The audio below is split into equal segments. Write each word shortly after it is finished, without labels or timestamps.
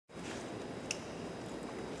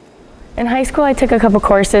In high school, I took a couple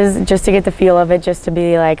courses just to get the feel of it, just to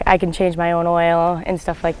be like, I can change my own oil and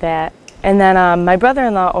stuff like that. And then my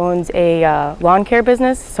brother-in-law owns a lawn care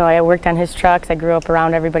business, so I worked on his trucks. I grew up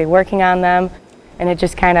around everybody working on them, and it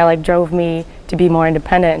just kind of like drove me to be more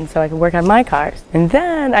independent, and so I could work on my cars. And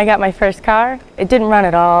then I got my first car. It didn't run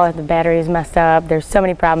at all. The battery was messed up. There's so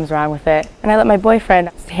many problems wrong with it. And I let my boyfriend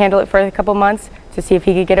handle it for a couple months to see if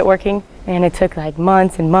he could get it working, and it took like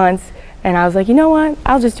months and months. And I was like, you know what,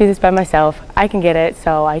 I'll just do this by myself. I can get it.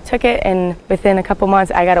 So I took it, and within a couple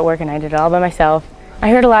months, I got it working. I did it all by myself.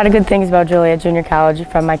 I heard a lot of good things about Joliet Junior College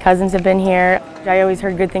from my cousins have been here. I always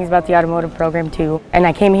heard good things about the automotive program too. And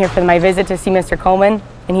I came here for my visit to see Mr. Coleman,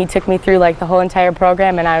 and he took me through like the whole entire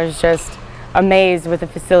program, and I was just amazed with the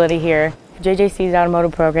facility here. JJC's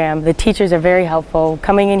automotive program, the teachers are very helpful.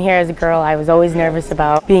 Coming in here as a girl, I was always nervous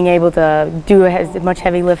about being able to do as much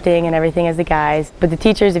heavy lifting and everything as the guys. But the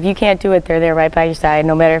teachers, if you can't do it, they're there right by your side,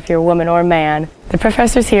 no matter if you're a woman or a man. The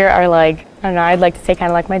professors here are like, I don't know, I'd like to say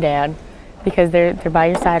kind of like my dad, because they're by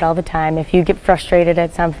your side all the time. If you get frustrated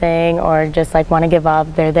at something or just like want to give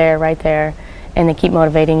up, they're there, right there, and they keep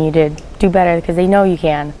motivating you to do better because they know you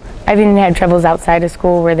can. I've even had troubles outside of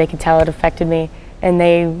school where they could tell it affected me, and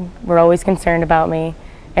they were always concerned about me.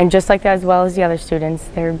 And just like that, as well as the other students,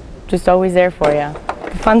 they're just always there for you.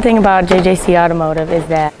 The fun thing about JJC Automotive is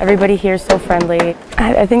that everybody here is so friendly.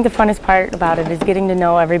 I think the funnest part about it is getting to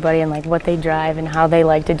know everybody and like what they drive and how they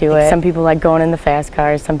like to do it. Some people like going in the fast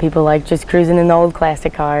cars, some people like just cruising in the old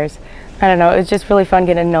classic cars. I don't know, it's just really fun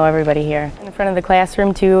getting to know everybody here. In the front of the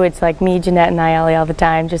classroom too, it's like me, Jeanette, and Nayeli all the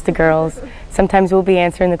time, just the girls. Sometimes we'll be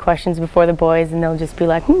answering the questions before the boys, and they'll just be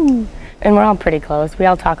like, And we're all pretty close. We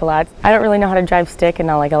all talk a lot. I don't really know how to drive stick, and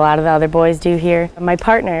like a lot of the other boys do here. My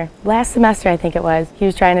partner, last semester I think it was, he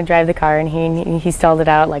was trying to drive the car, and he stalled it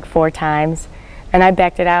out like 4 times. And I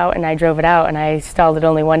backed it out, and I drove it out, and I stalled it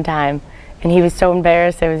only 1 time. And he was so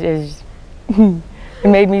embarrassed, it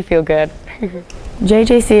made me feel good.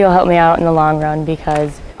 JJC will help me out in the long run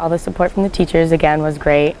because all the support from the teachers, again, was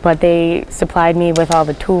great. But they supplied me with all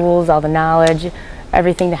the tools, all the knowledge,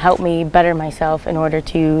 everything to help me better myself in order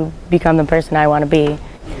to become the person I want to be.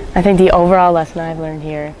 I think the overall lesson I've learned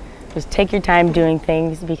here is take your time doing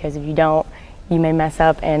things, because if you don't, you may mess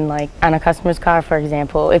up. And like on a customer's car, for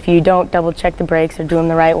example, if you don't double check the brakes or do them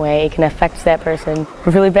the right way, it can affect that person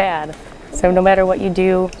really bad. So no matter what you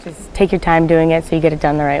do, just take your time doing it so you get it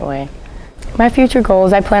done the right way. My future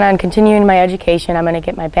goals, I plan on continuing my education. I'm going to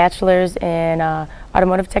get my bachelor's in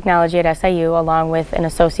automotive technology at SIU, along with an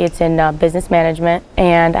associate's in business management,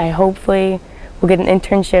 and I hopefully will get an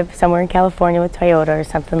internship somewhere in California with Toyota or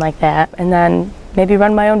something like that, and then maybe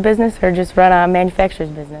run my own business or just run a manufacturer's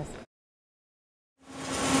business.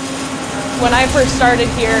 When I first started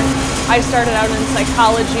here, I started out in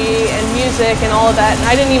psychology and music and all of that, and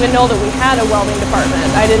I didn't even know that we had a welding department.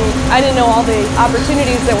 I didn't know all the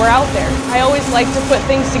opportunities that were out there. I always liked to put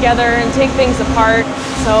things together and take things apart,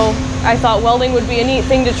 so I thought welding would be a neat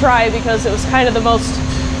thing to try because it was kind of the most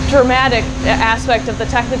dramatic aspect of the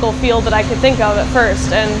technical field that I could think of at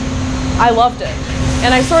first, and I loved it.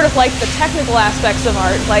 And I sort of liked the technical aspects of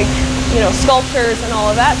art, like, you know, sculptures and all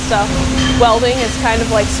of that stuff. Welding is kind of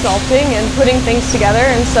like sculpting and putting things together,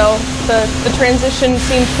 and so the transition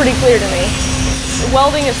seemed pretty clear to me.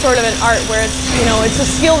 Welding is sort of an art where it's, you know, it's a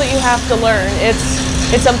skill that you have to learn. It's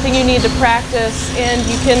something you need to practice, and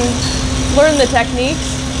you can learn the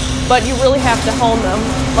techniques, but you really have to hone them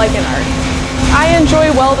like an art. I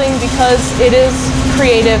enjoy welding because it is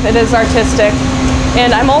creative, it is artistic,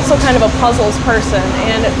 and I'm also kind of a puzzles person,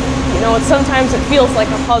 and you know, sometimes it feels like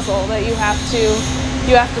a puzzle that you have to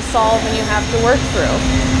solve and you have to work through.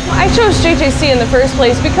 I chose JJC in the first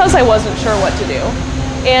place because I wasn't sure what to do,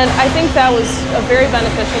 and I think that was a very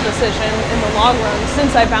beneficial decision in the long run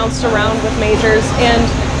since I bounced around with majors, and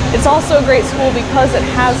it's also a great school because it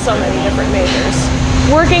has so many different majors.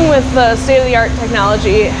 Working with the state-of-the-art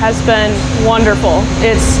technology has been wonderful.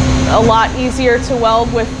 It's a lot easier to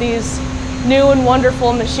weld with these new and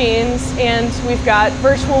wonderful machines, and we've got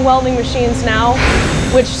virtual welding machines now,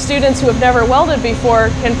 which students who have never welded before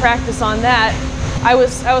can practice on that. I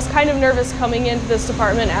was kind of nervous coming into this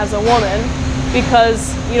department as a woman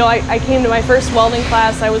because, you know, I came to my first welding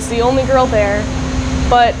class, I was the only girl there,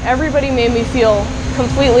 but everybody made me feel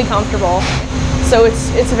completely comfortable. So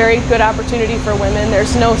it's a very good opportunity for women.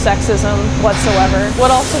 There's no sexism whatsoever.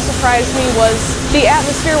 What also surprised me was the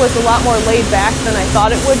atmosphere was a lot more laid back than I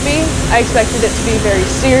thought it would be. I expected it to be very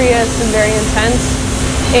serious and very intense,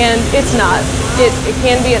 and it's not. It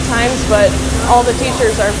can be at times, but all the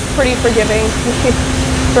teachers are pretty forgiving.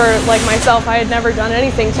 For like myself, I had never done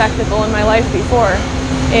anything technical in my life before,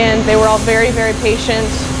 and they were all very, very patient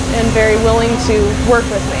and very willing to work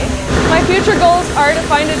with me. My future goals are to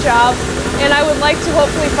find a job, and I would like to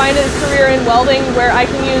hopefully find a career in welding where I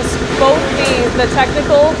can use both the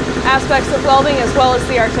technical aspects of welding as well as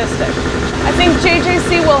the artistic. I think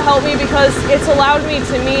JJC will help me because it's allowed me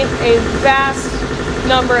to meet a vast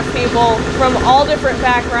number of people from all different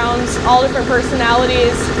backgrounds, all different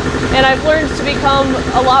personalities, and I've learned to become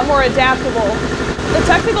a lot more adaptable. The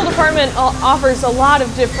technical department offers a lot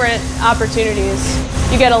of different opportunities.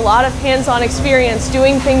 You get a lot of hands-on experience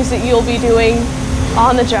doing things that you'll be doing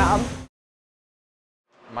on the job.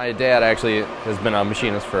 My dad actually has been a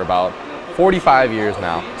machinist for about 45 years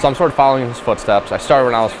now, so I'm sort of following his footsteps. I started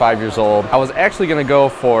when I was 5 years old. I was actually going to go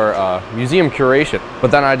for museum curation, but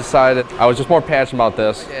then I decided I was just more passionate about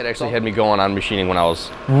this. It actually had me going on machining when I was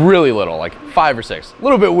really little, like 5 or 6. A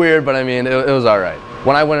little bit weird, but I mean, it was all right.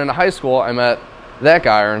 When I went into high school, I met that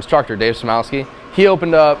guy, our instructor, Dave Smowski. He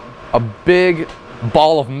opened up a big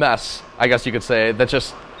ball of mess, I guess you could say, that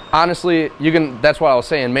just, honestly, that's what I was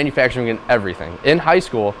saying, manufacturing and everything. In high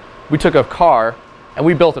school, we took a car and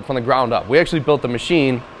we built it from the ground up. We actually built the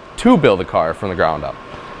machine to build the car from the ground up.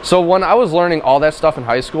 So when I was learning all that stuff in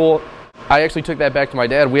high school, I actually took that back to my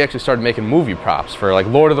dad. We actually started making movie props for like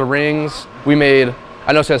Lord of the Rings. We made,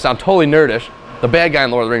 I know it's gonna sound totally nerdish, the bad guy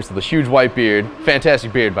in Lord of the Rings with the huge white beard,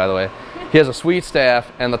 fantastic beard by the way. He has a sweet staff,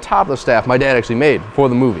 and the top of the staff my dad actually made for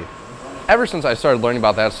the movie. Ever since I started learning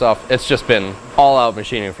about that stuff, it's just been all out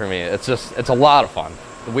machining for me. It's a lot of fun.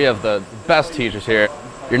 We have the best teachers here.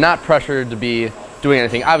 You're not pressured to be doing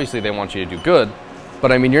anything. Obviously they want you to do good,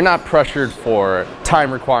 but I mean, you're not pressured for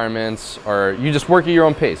time requirements, or you just work at your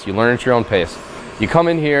own pace. You learn at your own pace. You come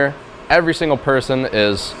in here, every single person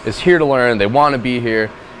is here to learn, they want to be here,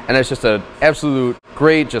 and it's just an absolute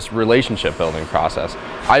great just relationship building process.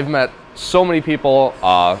 I've met so many people,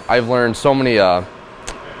 I've learned so many, I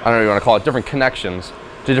don't know what you want to call it, different connections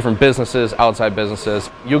to different businesses, outside businesses.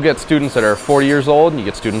 You'll get students that are 40 years old, and you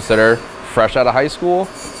get students that are fresh out of high school.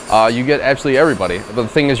 You get absolutely everybody. But the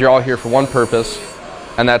thing is, you're all here for one purpose,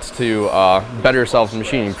 and that's to better yourselves in the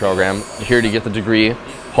machining program. You're here to get the degree,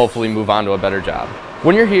 hopefully move on to a better job.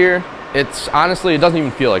 When you're here, it's honestly, it doesn't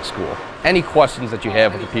even feel like school. Any questions that you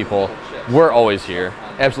have with the people, we're always here,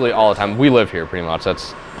 absolutely all the time. We live here pretty much,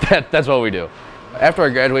 that's what we do. After I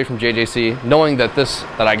graduate from JJC, knowing that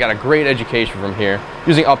I got a great education from here,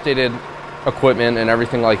 using updated equipment and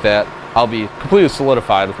everything like that, I'll be completely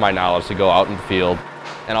solidified with my knowledge to go out in the field,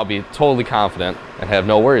 and I'll be totally confident and have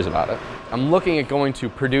no worries about it. I'm looking at going to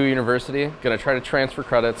Purdue University, gonna try to transfer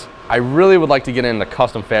credits. I really would like to get into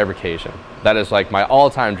custom fabrication. That is like my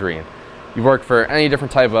all-time dream. You work for any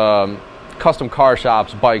different type of custom car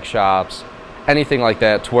shops, bike shops, anything like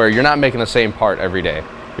that, to where you're not making the same part every day.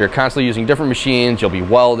 You're constantly using different machines, you'll be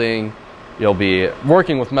welding, you'll be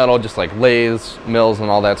working with metal, just like lathes, mills, and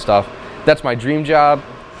all that stuff. That's my dream job.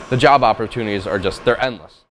 The job opportunities are just, they're endless.